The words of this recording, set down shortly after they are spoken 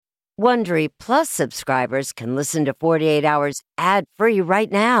Wondery Plus subscribers can listen to 48 Hours ad-free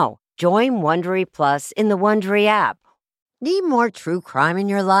right now. Join Wondery Plus in the Wondery app. Need more true crime in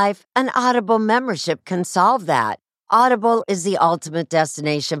your life? An Audible membership can solve that. Audible is the ultimate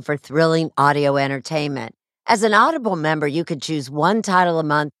destination for thrilling audio entertainment. As an Audible member, you can choose one title a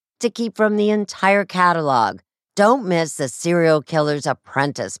month to keep from the entire catalog. Don't miss The Serial Killer's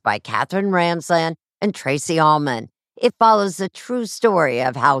Apprentice by Katherine Ramsland and Tracy Ullman. It follows the true story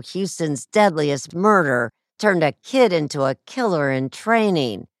of how Houston's deadliest murder turned a kid into a killer in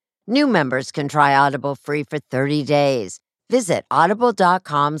training. New members can try Audible free for 30 days. Visit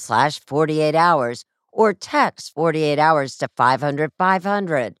audible.com/48 hours or text 48 hours to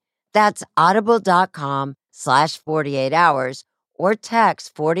 500-500. That's audible.com/48 hours or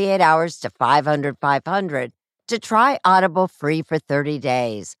text 48 hours to 500-500 to try Audible free for 30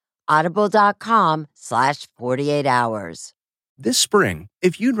 days. Audible.com/48 hours. This spring,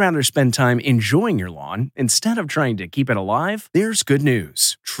 if you'd rather spend time enjoying your lawn instead of trying to keep it alive, there's good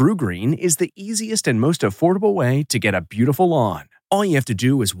news. True Green is the easiest and most affordable way to get a beautiful lawn. All you have to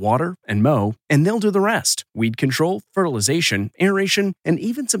do is water and mow, and they'll do the rest. Weed control, fertilization, aeration, and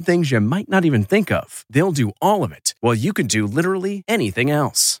even some things you might not even think of. They'll do all of it, while you can do literally anything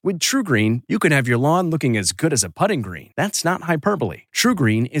else. With True Green, you can have your lawn looking as good as a putting green. That's not hyperbole. True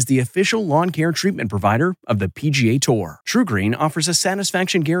Green is the official lawn care treatment provider of the PGA Tour. True Green offers a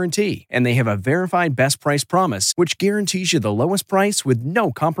satisfaction guarantee, and they have a verified best price promise, which guarantees you the lowest price with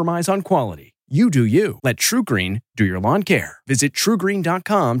no compromise on quality. You do you. Let True Green do your lawn care. Visit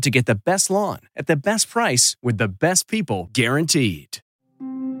truegreen.com to get the best lawn at the best price with the best people guaranteed.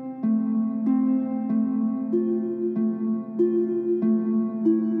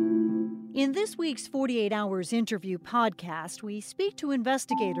 In this week's 48 Hours interview podcast, we speak to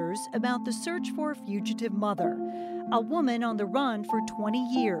investigators about the search for a fugitive mother, a woman on the run for 20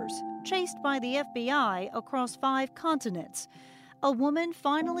 years, chased by the FBI across 5 continents. A woman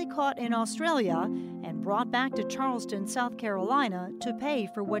finally caught in Australia and brought back to Charleston, South Carolina to pay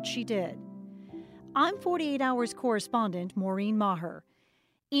for what she did. I'm 48 Hours correspondent Maureen Maher.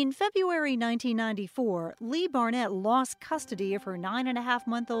 In February 1994, Lee Barnett lost custody of her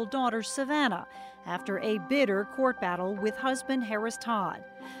 9.5-month-old daughter, Savannah, after a bitter court battle with husband Harris Todd.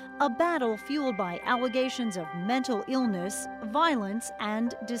 A battle fueled by allegations of mental illness, violence,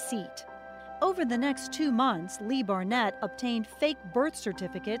 and deceit. Over the next 2 months, Lee Barnett obtained fake birth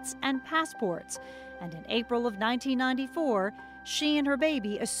certificates and passports, and in April of 1994, she and her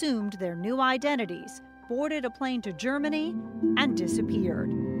baby assumed their new identities, boarded a plane to Germany, and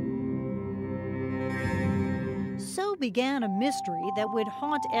disappeared. So began a mystery that would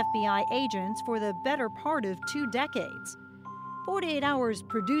haunt FBI agents for the better part of 2 decades. 48 Hours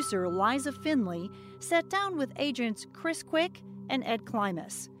producer Liza Finley sat down with agents Chris Quick and Ed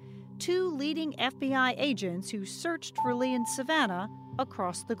Klimas, 2 leading FBI agents who searched for Lee and Savannah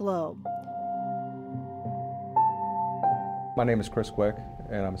across the globe. My name is Chris Quick,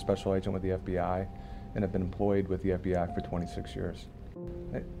 and I'm a special agent with the FBI, and have been employed with the FBI for 26 years.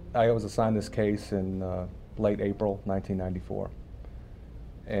 I was assigned this case in late April 1994,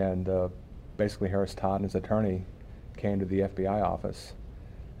 and basically Harris Todd and his attorney came to the FBI office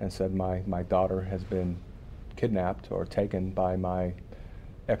and said my daughter has been kidnapped or taken by my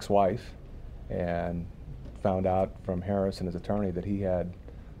ex-wife, and found out from Harris and his attorney that he had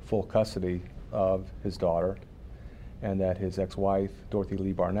full custody of his daughter, and that his ex-wife, Dorothy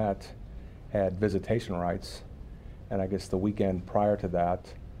Lee Barnett, had visitation rights. And I guess the weekend prior to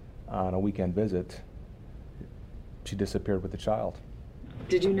that, on a weekend visit, she disappeared with the child.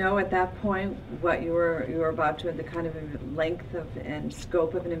 Did you know at that point what you were about to, the kind of length of and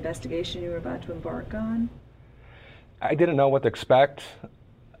scope of an investigation you were about to embark on? I didn't know what to expect,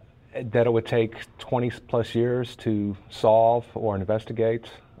 that it would take 20 plus years to solve or investigate.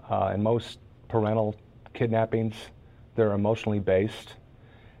 In most parental kidnappings, they're emotionally based,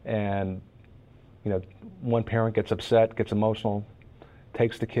 and one parent gets upset, gets emotional,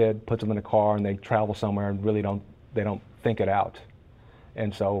 takes the kid, puts them in a car, and they travel somewhere and really don't think it out.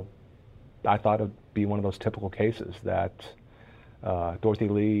 And so I thought it'd be one of those typical cases that Dorothy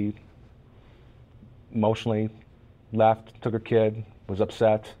Lee emotionally left, took her kid, was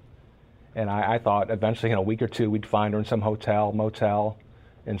upset, and I thought eventually in a week or 2 we'd find her in some hotel, motel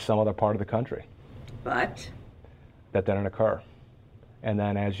in some other part of the country. But that didn't occur. And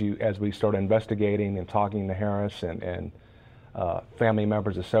then as we started investigating and talking to Harris and family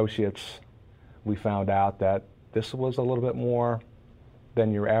members, associates, we found out that this was a little bit more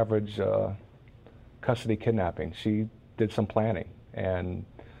than your average custody kidnapping. She did some planning and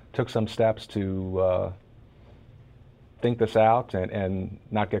took some steps to think this out and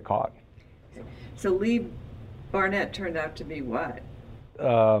not get caught. So Lee Barnett turned out to be what?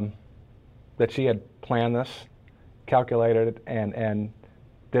 That she had planned this, calculated it, and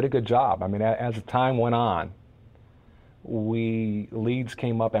did a good job. I mean, as the time went on, leads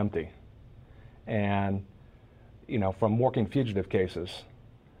came up empty. And, you know, from working fugitive cases,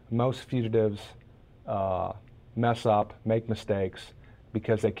 most fugitives mess up, make mistakes,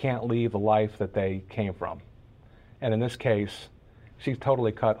 because they can't leave the life that they came from. And in this case, she's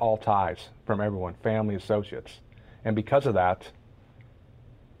totally cut all ties from everyone, family, associates. And because of that,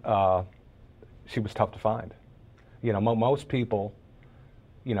 she was tough to find. You know, most people,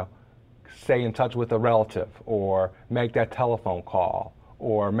 you know, stay in touch with a relative or make that telephone call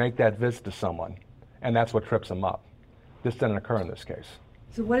or make that visit to someone, and that's what trips them up. This didn't occur in this case.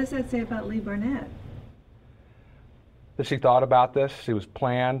 So what does that say about Lee Barnett? That she thought about this, she was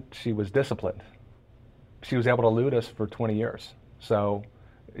planned, she was disciplined. She was able to elude us for 20 years. So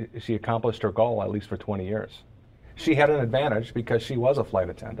she accomplished her goal, at least for 20 years. She had an advantage because she was a flight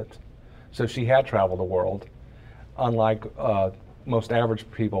attendant. So she had traveled the world, unlike most average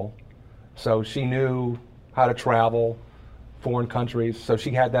people. So she knew how to travel foreign countries. So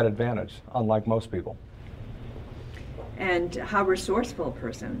she had that advantage, unlike most people. And how resourceful a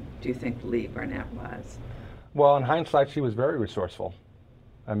person do you think Lee Barnett was? Well, in hindsight, she was very resourceful.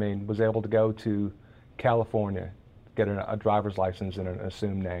 I mean, was able to go to California, get a driver's license in an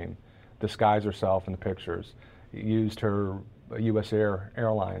assumed name, disguise herself in the pictures, used her U.S.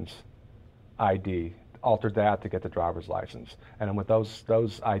 Airlines ID, altered that to get the driver's license, and then with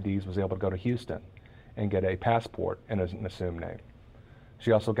those IDs was able to go to Houston and get a passport in an assumed name.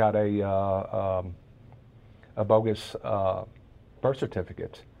 She also got a bogus birth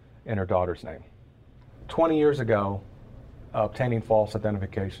certificate in her daughter's name. 20 years ago, obtaining false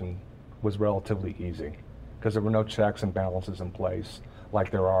identification was relatively easy because there were no checks and balances in place like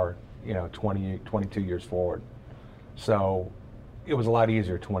there are, you know, 22 years forward. So it was a lot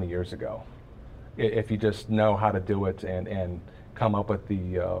easier 20 years ago if you just know how to do it and come up with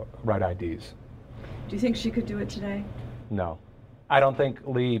the right IDs. Do you think she could do it today? No. I don't think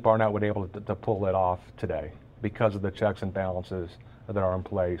Lee Barnett would be able to pull it off today because of the checks and balances that are in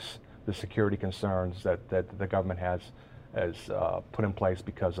place, the security concerns that the government has put in place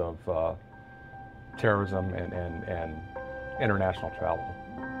because of terrorism and international travel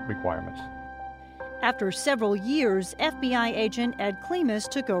requirements. After several years, FBI agent Ed Clemus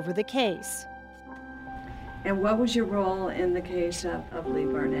took over the case. And what was your role in the case of Lee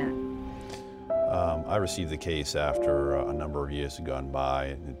Barnett? I received the case after a number of years had gone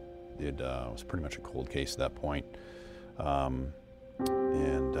by. It was pretty much a cold case at that point. And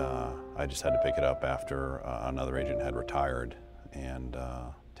I just had to pick it up after another agent had retired and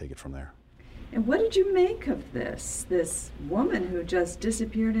take it from there. And what did you make of this woman who just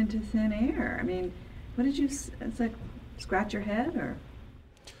disappeared into thin air? I mean, what did you, it's like, scratch your head or?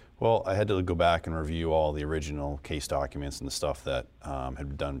 Well, I had to go back and review all the original case documents and the stuff that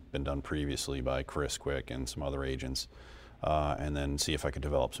had been done previously by Chris Quick and some other agents, and then see if I could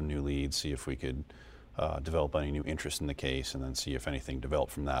develop some new leads, see if we could develop any new interest in the case, and then see if anything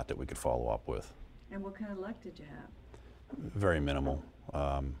developed from that we could follow up with. And what kind of luck did you have? Very minimal.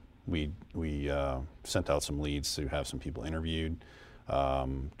 We sent out some leads to have some people interviewed,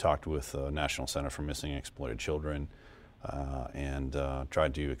 talked with the National Center for Missing and Exploited Children, and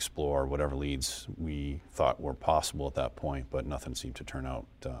tried to explore whatever leads we thought were possible at that point, but nothing seemed to turn out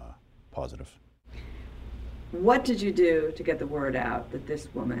positive. What did you do to get the word out that this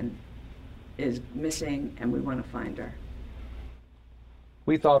woman is missing and we want to find her?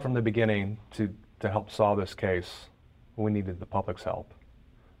 We thought from the beginning to help solve this case, we needed the public's help.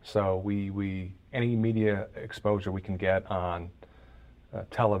 So we any media exposure we can get on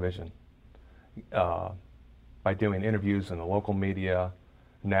television, by doing interviews in the local media,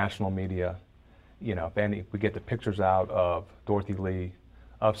 national media, you know, if we get the pictures out of Dorothy Lee,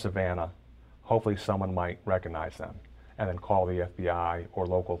 of Savannah, hopefully someone might recognize them and then call the FBI or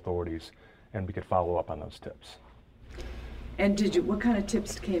local authorities and we could follow up on those tips. And what kind of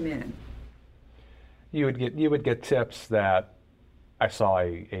tips came in? You would get tips that I saw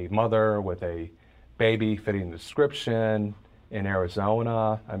a mother with a baby fitting the description in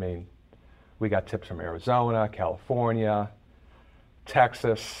Arizona. I mean, we got tips from Arizona, California,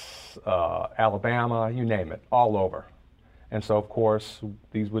 Texas, Alabama, you name it, all over. And so, of course,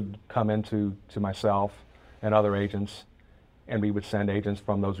 these would come into myself and other agents, and we would send agents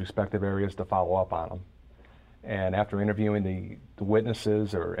from those respective areas to follow up on them. And after interviewing the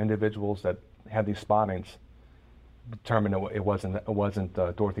witnesses or individuals that had these spottings, determined it wasn't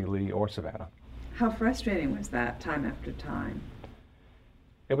Dorothy Lee or Savannah. How frustrating was that time after time?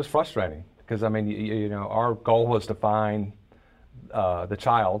 It was frustrating because, I mean, you know, our goal was to find the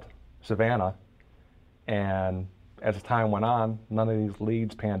child, Savannah, and as time went on, none of these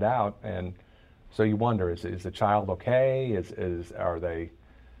leads panned out, and so you wonder, is the child okay? Are they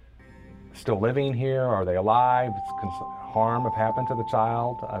still living here? Are they alive? Can harm have happened to the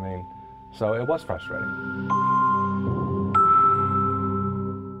child? I mean, so it was frustrating.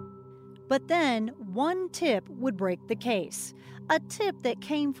 But then one tip would break the case. A tip that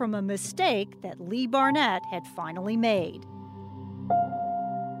came from a mistake that Lee Barnett had finally made.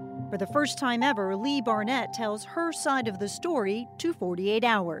 For the first time ever, Lee Barnett tells her side of the story to 48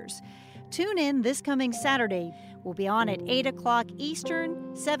 Hours. Tune in this coming Saturday. We'll be on at 8 o'clock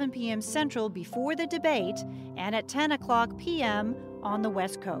Eastern, 7 p.m. Central before the debate, and at 10 o'clock p.m. on the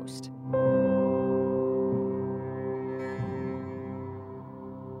West Coast.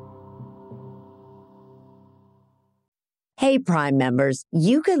 Hey, Prime members,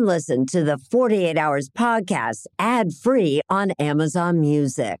 you can listen to the 48 Hours podcast ad-free on Amazon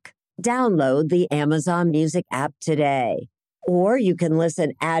Music. Download the Amazon Music app today. Or you can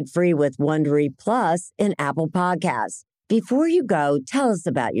listen ad-free with Wondery Plus in Apple Podcasts. Before you go, tell us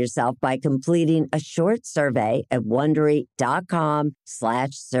about yourself by completing a short survey at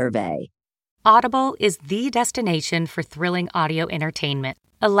Wondery.com/survey. Audible is the destination for thrilling audio entertainment.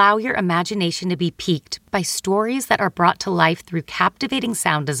 Allow your imagination to be piqued by stories that are brought to life through captivating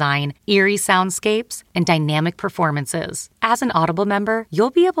sound design, eerie soundscapes, and dynamic performances. As an Audible member,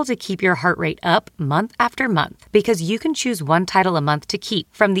 you'll be able to keep your heart rate up month after month because you can choose one title a month to keep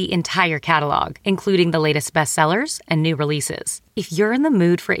from the entire catalog, including the latest bestsellers and new releases. If you're in the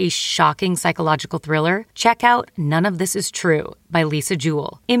mood for a shocking psychological thriller, check out None of This Is True by Lisa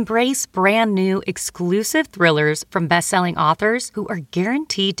Jewell. Embrace brand new exclusive thrillers from best-selling authors who are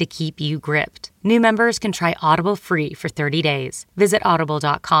guaranteed to keep you gripped. New members can try Audible free for 30 days. Visit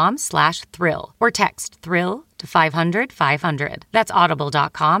audible.com/thrill or text thrill to 500-500. That's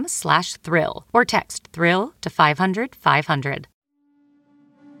audible.com/thrill or text thrill to 500-500.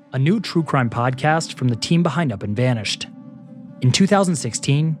 A new true crime podcast from the team behind Up and Vanished. In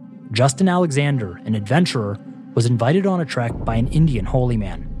 2016, Justin Alexander, an adventurer, was invited on a trek by an Indian holy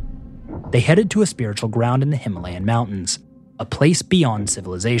man. They headed to a spiritual ground in the Himalayan mountains, a place beyond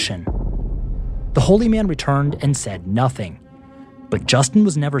civilization. The holy man returned and said nothing, but Justin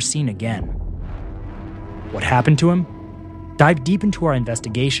was never seen again. What happened to him? Dive deep into our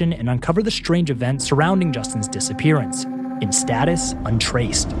investigation and uncover the strange events surrounding Justin's disappearance, in status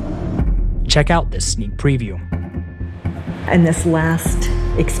untraced. Check out this sneak preview. And this last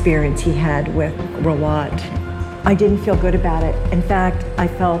experience he had with Rawat, I didn't feel good about it. In fact, I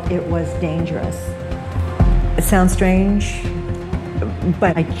felt it was dangerous. It sounds strange,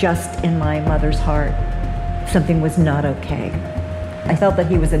 but I just, in my mother's heart, something was not okay. I felt that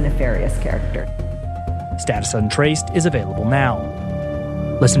he was a nefarious character. Status Untraced is available now.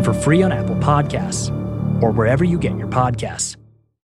 Listen for free on Apple Podcasts or wherever you get your podcasts.